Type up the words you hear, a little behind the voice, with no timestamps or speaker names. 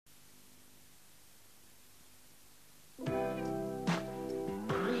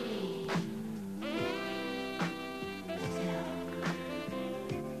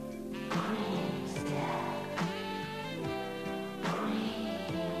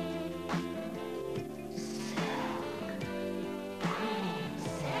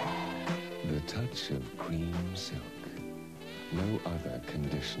touch of cream silk. No other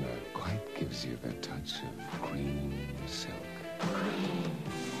conditioner quite gives you the touch of cream silk.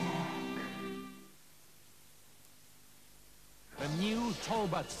 The new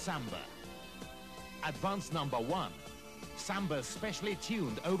Talbot Samba. Advance number 1. Samba's specially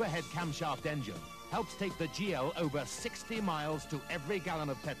tuned overhead camshaft engine helps take the GL over 60 miles to every gallon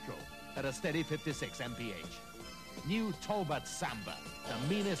of petrol at a steady 56 mph. New Talbot Samba,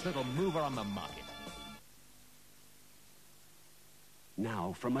 the meanest little mover on the market.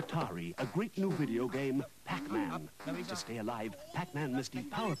 Now from Atari, a great new video game, Pac-Man. To stay alive, Pac-Man must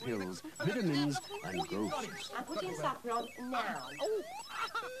eat power pills, vitamins, and ghosts. I'm putting supper on now.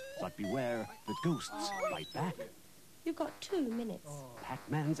 But beware, the ghosts bite back. You've got 2 minutes.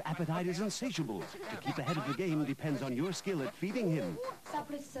 Pac-Man's appetite is insatiable. To keep ahead of the game depends on your skill at feeding him.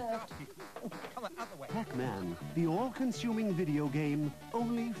 Supper is served. Pac-Man, the all-consuming video game,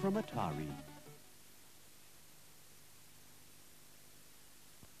 only from Atari.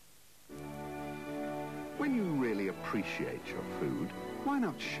 When you really appreciate your food, why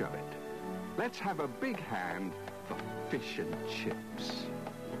not show it? Let's have a big hand for fish and chips.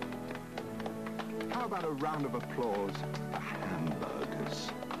 How about a round of applause for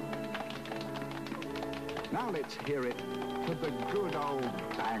hamburgers? Now let's hear it for the good old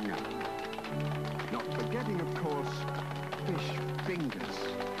banger. Not forgetting, of course, fish fingers.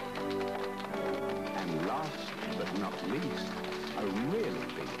 And last but not least, a really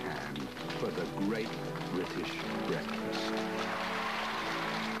big hand for the great British breakfast.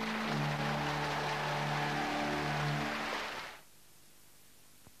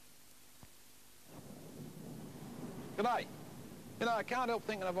 G'day. You know, I can't help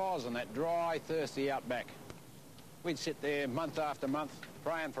thinking of Oz and that dry, thirsty outback. We'd sit there month after month,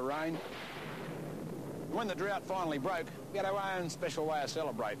 praying for rain. When the drought finally broke, we had our own special way of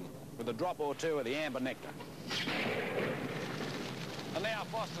celebrating, with a drop or two of the amber nectar. And now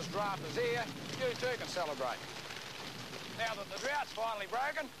Foster's draft is here, you too can celebrate. Now that the drought's finally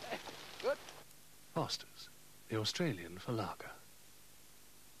broken, good. Foster's, the Australian for lager.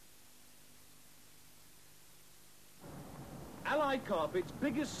 Allied Carpet's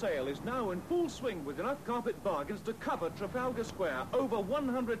biggest sale is now in full swing with enough carpet bargains to cover Trafalgar Square over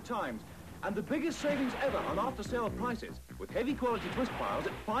 100 times. And the biggest savings ever on after-sale prices, with heavy quality twist piles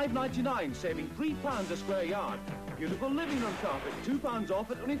at $5.99, saving £3 a square yard. Beautiful living room carpet, £2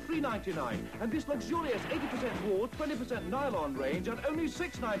 off at only $3.99. And this luxurious 80% wool, 20% nylon range at only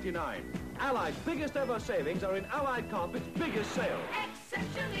 $6.99. Allied's biggest ever savings are in Allied Carpet's biggest sale.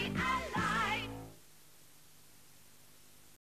 Exceptionally Allied!